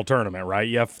normal tournament, right?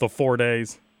 You have the 4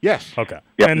 days. Yes. Okay.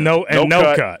 Yep. And no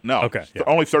cut. No. Okay. Yeah.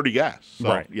 Only 30 guys. So,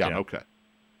 Right. Yeah, Yeah. no cut.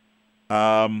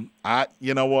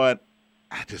 You know what?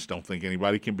 I just don't think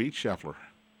anybody can beat Scheffler.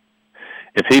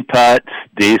 If he putts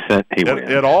decent, he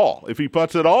wins. At all. If he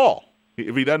putts at all.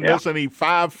 If he doesn't Yeah. miss any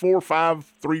 5,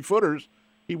 5, 3-footers,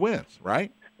 he wins,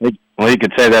 right? Well, you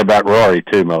could say that about Rory,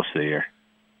 too, most of the year.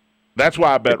 That's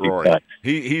why I bet If he Rory. putts.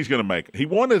 He's going to make it. He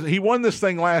won this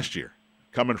thing last year,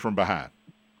 coming from behind.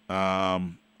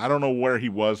 I don't know where he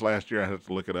was last year. I have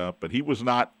to look it up. But he was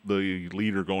not the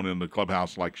leader going into the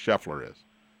clubhouse like Scheffler is.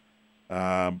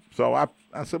 So I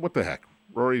said, what the heck?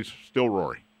 Rory's still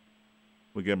Rory.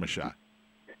 We'll give him a shot.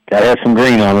 Got to have some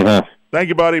green on it, huh? Thank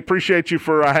you, buddy. Appreciate you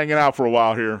for hanging out for a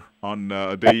while here on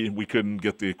a day we couldn't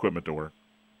get the equipment to work.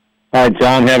 All right,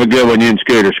 John, have a good one. You and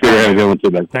Scooter. Scooter, have a good one,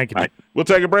 too, buddy. Thank you. All right. We'll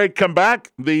take a break, come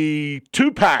back. The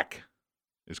 2-pack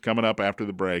is coming up after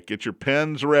the break. Get your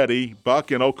pens ready.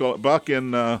 Buck in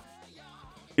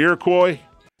Iroquois,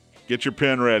 get your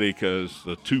pen ready because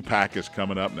the 2-pack is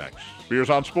coming up next. Beers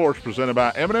on Sports presented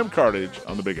by M&M Cartage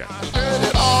on the Big X. Heard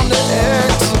it on the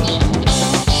X.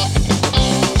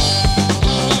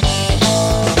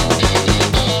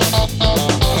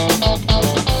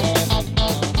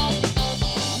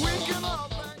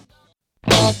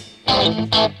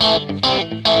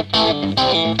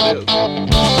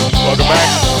 Welcome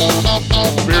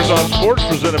back. Beers on Sports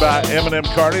presented by M&M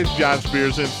Cartage. John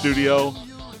Spears in studio.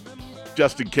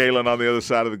 Justin Kalen on the other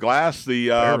side of the glass. The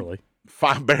Barely.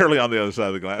 barely on the other side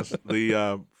of the glass.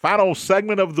 The final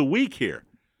segment of the week here.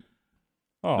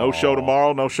 No show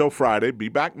tomorrow, no show Friday. Be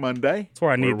back Monday. That's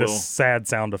where I need this sad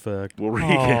sound effect. We'll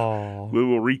recap. We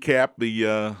will recap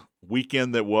the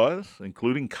weekend that was,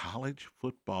 including college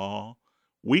football.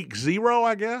 Week 0,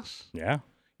 I guess. Yeah.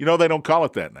 You know, they don't call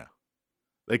it that now.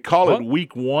 They call What? it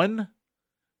Week 1,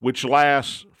 which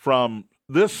lasts from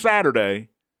this Saturday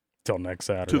Till next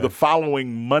Saturday. to the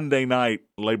following Monday night,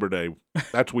 Labor Day.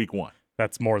 That's Week 1.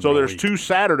 That's more than So a there's week. 2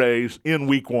 Saturdays in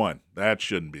Week 1. That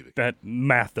shouldn't be the case. That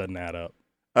math doesn't add up.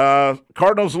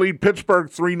 Cardinals lead Pittsburgh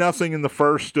 3-0 in the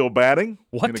first, still batting.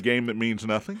 What? In a game that means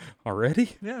nothing.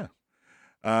 Already? Yeah.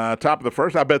 Top of the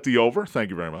first, I bet the over.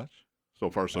 Thank you very much. So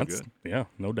far, so good. Yeah,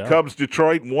 no doubt. Cubs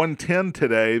Detroit 110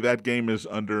 today. That game is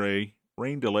under a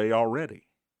rain delay already.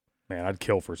 Man, I'd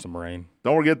kill for some rain.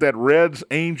 Don't forget that Reds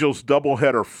Angels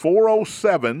doubleheader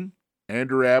 4:07.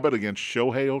 Andrew Abbott against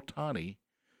Shohei Ohtani,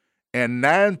 and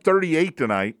 9:38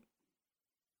 tonight.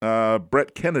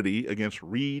 Brett Kennedy against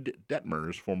Reed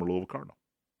Detmers, former Louisville Cardinal.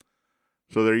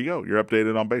 So there you go. You're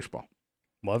updated on baseball.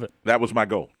 Love it. That was my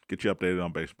goal. Get you updated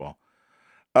on baseball.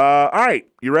 All right,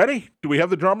 you ready? Do we have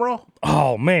the drum roll?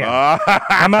 Oh man,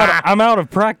 I'm out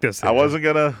of practice. Here. I wasn't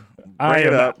gonna bring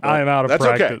it up. I am out of that's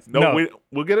practice. okay. No,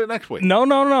 we'll get it next week.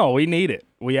 No. We need it.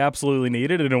 We absolutely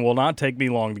need it, and it will not take me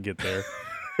long to get there.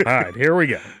 All right, here we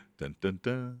go. Dun, dun,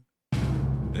 dun.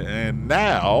 And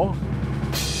now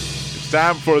it's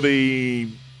time for the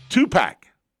 2-pack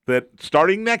that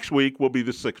starting next week will be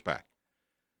the 6-pack.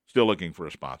 Still looking for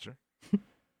a sponsor.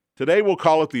 Today we'll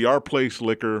call it the Our Place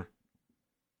Liquors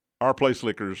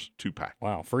 2-pack.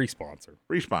 Wow, free sponsor.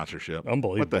 Free sponsorship.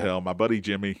 Unbelievable. What the hell? My buddy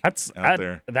Jimmy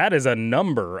there. That is a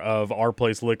number of Our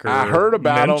Place Liquor I heard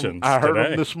about mentions them. I heard today.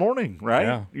 them this morning, right?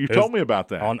 Yeah. You told me about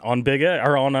that. On Big A,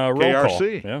 or on Roll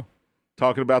KRC. Call. Yeah.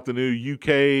 Talking about the new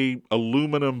UK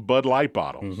aluminum Bud Light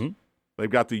bottles. Mm-hmm. They've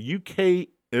got the UK,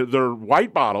 they're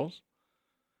white bottles.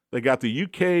 They got the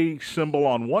UK symbol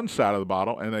on one side of the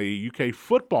bottle and a UK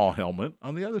football helmet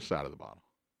on the other side of the bottle.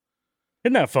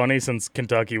 Isn't that funny, since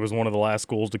Kentucky was one of the last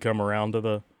schools to come around to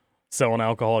the selling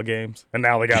alcohol games, and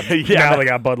now they got now they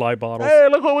got Bud Light bottles. Hey,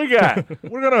 look what we got.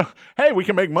 We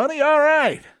can make money. All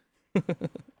right.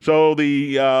 So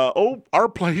the Our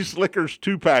Place Liquors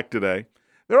 2-pack today.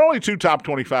 There are only 2 top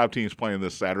 25 teams playing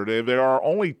this Saturday. There are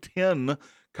only 10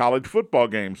 college football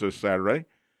games this Saturday.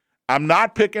 I'm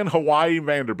not picking Hawaii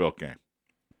Vanderbilt game.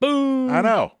 Boom. I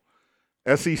know.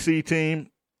 SEC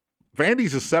team.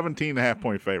 Vandy's a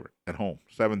 17.5-point favorite at home,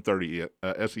 7:30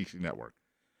 SEC Network.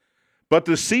 But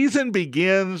the season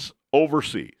begins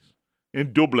overseas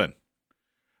in Dublin.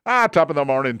 Top of the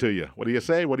morning to you. What do you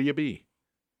say? What do you be?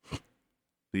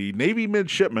 The Navy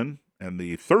midshipmen and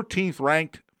the 13th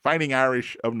ranked Fighting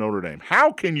Irish of Notre Dame.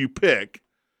 How can you pick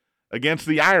against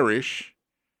the Irish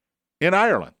in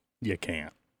Ireland? You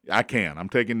can't. I can. I'm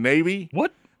taking Navy.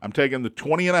 What? I'm taking the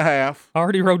 20.5. I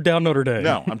already wrote down Notre Dame.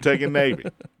 No, I'm taking Navy.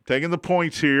 Taking the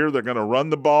points here. They're going to run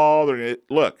the ball.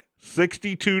 Look,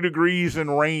 62 degrees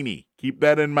and rainy. Keep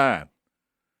that in mind.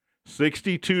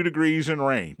 62 degrees and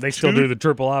rain. They still do the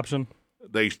triple option?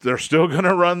 They're still going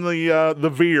to run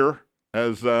the veer,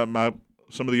 as some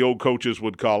of the old coaches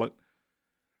would call it.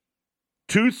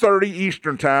 2:30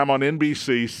 Eastern time on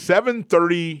NBC,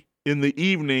 7:30 in the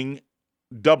evening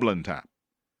Dublin time.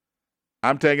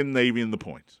 I'm taking Navy in the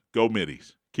points. Go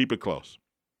Middies. Keep it close.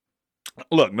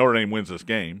 Look, Notre Dame wins this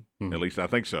game. At least I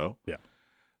think so. Yeah.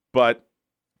 But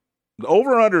the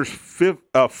over-under is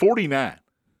 49.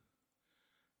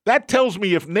 That tells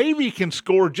me if Navy can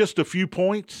score just a few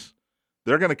points,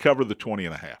 they're going to cover the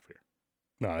 20.5 here.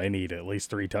 No, they need at least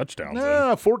 3 touchdowns.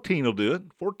 No, 14 will do it.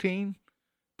 14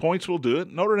 points will do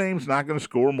it. Notre Dame's not going to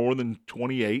score more than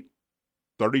 28.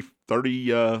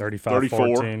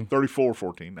 34,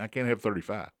 14. I can't have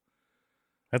 35.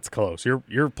 That's close.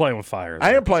 You're playing with fire there.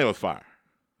 I am playing with fire.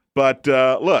 But,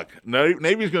 look,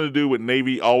 Navy's going to do what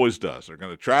Navy always does. They're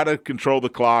going to try to control the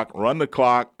clock, run the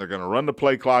clock. They're going to run the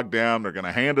play clock down. They're going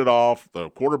to hand it off, the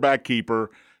quarterback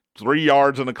keeper, 3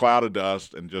 yards in a cloud of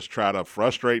dust, and just try to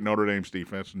frustrate Notre Dame's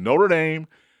defense. Notre Dame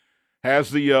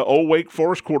has the old Wake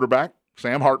Forest quarterback,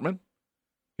 Sam Hartman.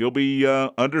 He'll be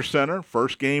under center,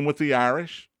 first game with the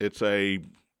Irish. It's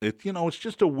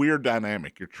just a weird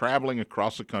dynamic. You're traveling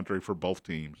across the country for both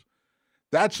teams.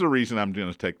 That's the reason I'm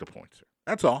going to take the points here.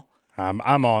 That's all. I'm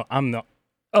the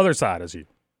other side as you.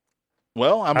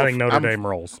 Well, I think Notre Dame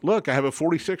rolls. Look, I have a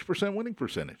 46% winning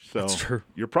percentage. So that's true.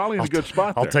 You're probably in a good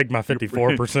spot there. I'll take my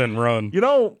 54% run. You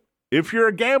know, if you're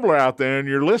a gambler out there and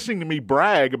you're listening to me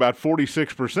brag about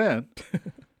 46%,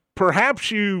 perhaps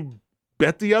you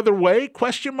bet the other way, ?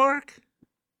 I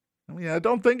mean, I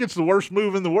don't think it's the worst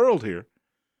move in the world here.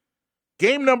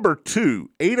 Game number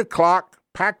 2, 8 o'clock,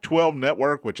 Pac-12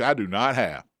 Network, which I do not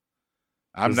have.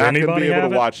 I'm not going to be able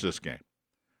to watch this game.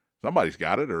 Somebody's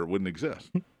got it or it wouldn't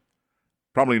exist.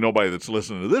 Probably nobody that's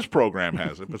listening to this program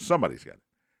has it, but somebody's got it.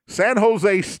 San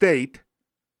Jose State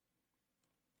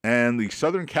and the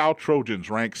Southern Cal Trojans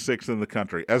ranked 6th in the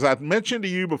country. As I mentioned to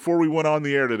you before we went on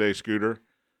the air today, Scooter,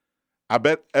 I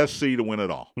bet SC to win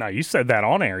it all. No, you said that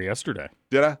on air yesterday.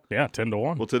 Did I? Yeah,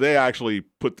 10-1. Well, today I actually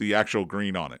put the actual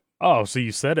green on it. Oh, so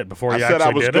you said it before you actually did it? I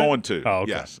said I was going going to. Oh,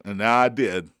 okay. Yes, and now I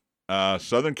did.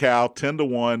 Southern Cal,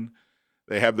 10-1.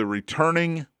 They have the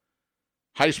returning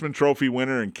Heisman Trophy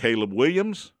winner in Caleb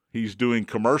Williams. He's doing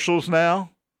commercials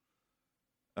now.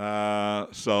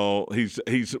 So he's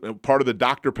part of the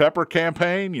Dr. Pepper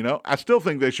campaign. You know, I still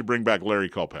think they should bring back Larry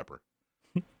Culpepper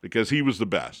because he was the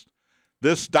best.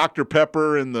 This Dr.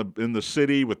 Pepper in the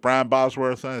city with Brian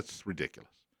Bosworth, that's ridiculous.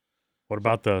 What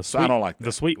about the sweet, I don't like that.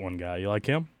 The sweet one guy? You like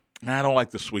him? I don't like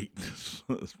the sweet,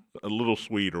 a little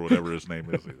sweet or whatever his name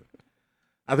is either.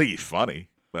 I think he's funny,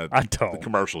 but I don't. The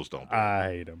commercials don't. I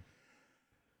hate him.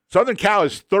 Southern Cal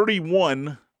is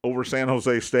 31 over San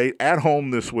Jose State at home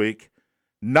this week.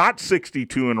 Not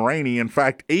 62 and rainy. In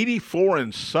fact, 84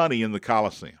 and sunny in the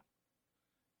Coliseum.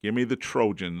 Give me the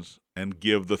Trojans and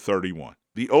give the 31.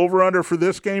 The over-under for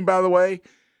this game, by the way,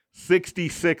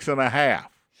 66.5.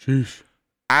 Sheesh.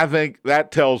 I think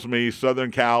that tells me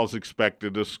Southern Cal is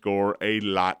expected to score a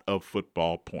lot of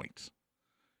football points.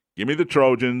 Give me the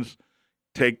Trojans.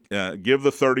 Give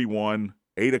the 31,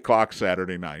 8 o'clock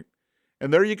Saturday night.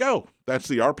 And there you go. That's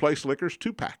the Our Place Liquors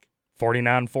 2-pack.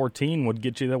 49-14 would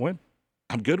get you the win.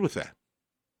 I'm good with that.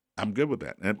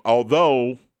 And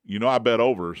although, I bet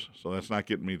overs, so that's not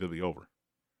getting me to the over.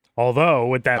 Although,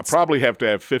 with that, I probably have to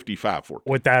have 55-14.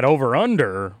 With that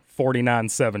over-under,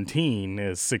 49-17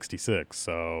 is 66.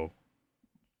 So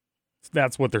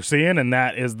that's what they're seeing, and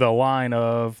that is the line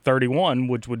of 31,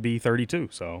 which would be 32.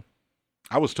 So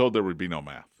I was told there would be no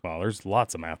math. Well, there's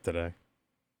lots of math today.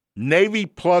 Navy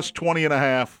plus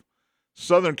 20.5.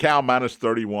 Southern Cal minus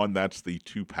 31. That's the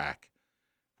 2-pack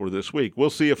for this week. We'll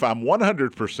see if I'm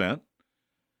 100%,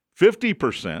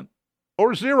 50%,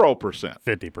 or 0%.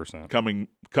 50%.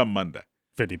 Come Monday.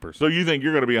 50%. So you think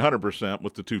you're going to be 100%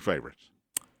 with the two favorites?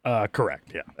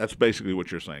 Correct, yeah. That's basically what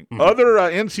you're saying. Mm-hmm. Other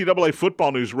NCAA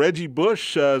football news, Reggie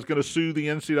Bush is going to sue the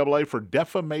NCAA for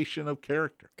defamation of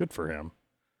character. Good for him.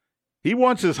 He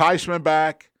wants his Heisman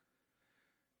back.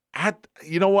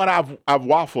 You know what? I've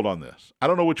waffled on this. I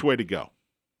don't know which way to go.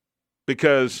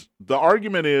 Because the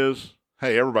argument is,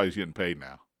 hey, everybody's getting paid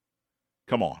now.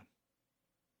 Come on.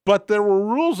 But there were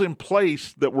rules in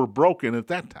place that were broken at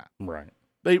that time. Right.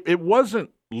 It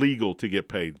wasn't legal to get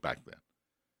paid back then.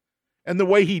 And the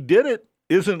way he did it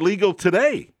isn't legal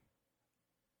today.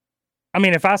 I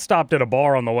mean, if I stopped at a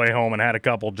bar on the way home and had a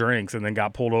couple drinks and then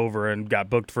got pulled over and got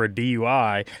booked for a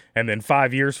DUI, and then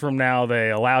 5 years from now they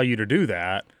allow you to do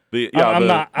that, I'm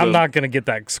not going to get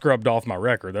that scrubbed off my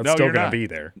record. That's still going to be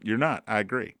there. You're not. I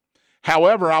agree.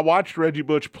 However, I watched Reggie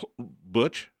Bush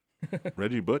play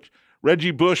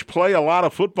a lot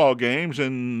of football games,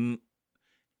 and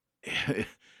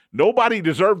nobody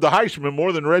deserved the Heisman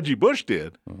more than Reggie Bush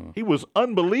did. Mm-hmm. He was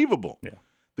unbelievable. Yeah.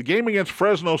 The game against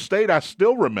Fresno State, I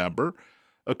still remember.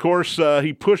 Of course,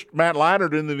 he pushed Matt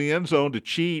Leinart into the end zone to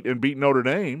cheat and beat Notre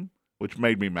Dame, which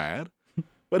made me mad.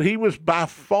 But he was by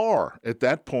far, at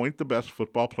that point, the best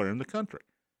football player in the country.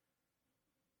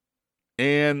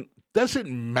 And does it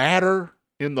matter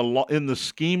in the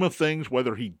scheme of things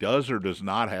whether he does or does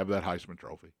not have that Heisman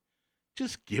Trophy?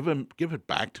 Just give it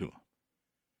back to him.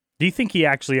 Do you think he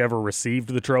actually ever received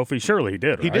the trophy? Surely he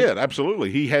did, right? He did,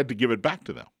 absolutely. He had to give it back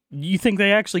to them. You think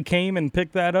they actually came and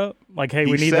picked that up? Like, hey,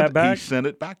 we need that back? He sent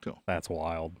it back to him. That's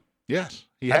wild. Yes.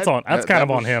 That's kind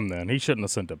of on him then. He shouldn't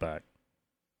have sent it back.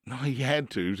 No, he had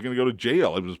to. He was going to go to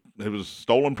jail. It was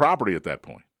stolen property at that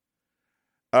point.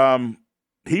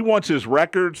 He wants his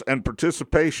records and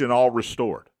participation all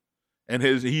restored. And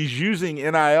he's using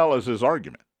NIL as his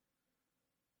argument.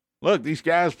 Look, these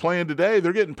guys playing today,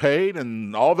 they're getting paid,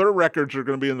 and all their records are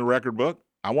going to be in the record book.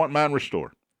 I want mine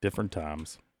restored. Different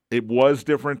times. It was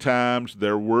different times.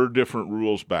 There were different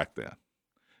rules back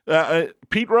then.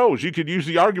 Pete Rose, you could use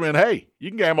the argument, hey, you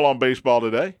can gamble on baseball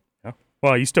today. Yeah.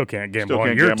 Well, you still can't gamble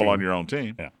on your own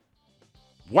team. Yeah.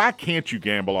 Why can't you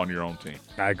gamble on your own team?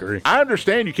 I agree. I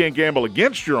understand you can't gamble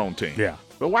against your own team. Yeah.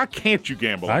 But why can't you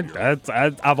gamble on your own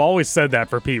team? I've always said that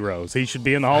for Pete Rose. He should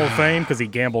be in the Hall of Fame because he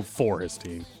gambled for his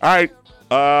team. All right.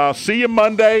 See you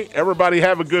Monday. Everybody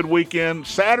have a good weekend.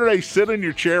 Saturday, sit in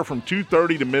your chair from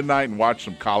 2:30 to midnight and watch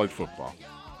some college football.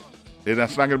 And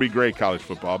that's not going to be great college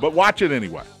football, but watch it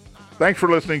anyway. Thanks for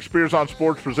listening. Spears on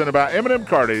Sports presented by M&M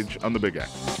Cartage on the Big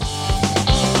X.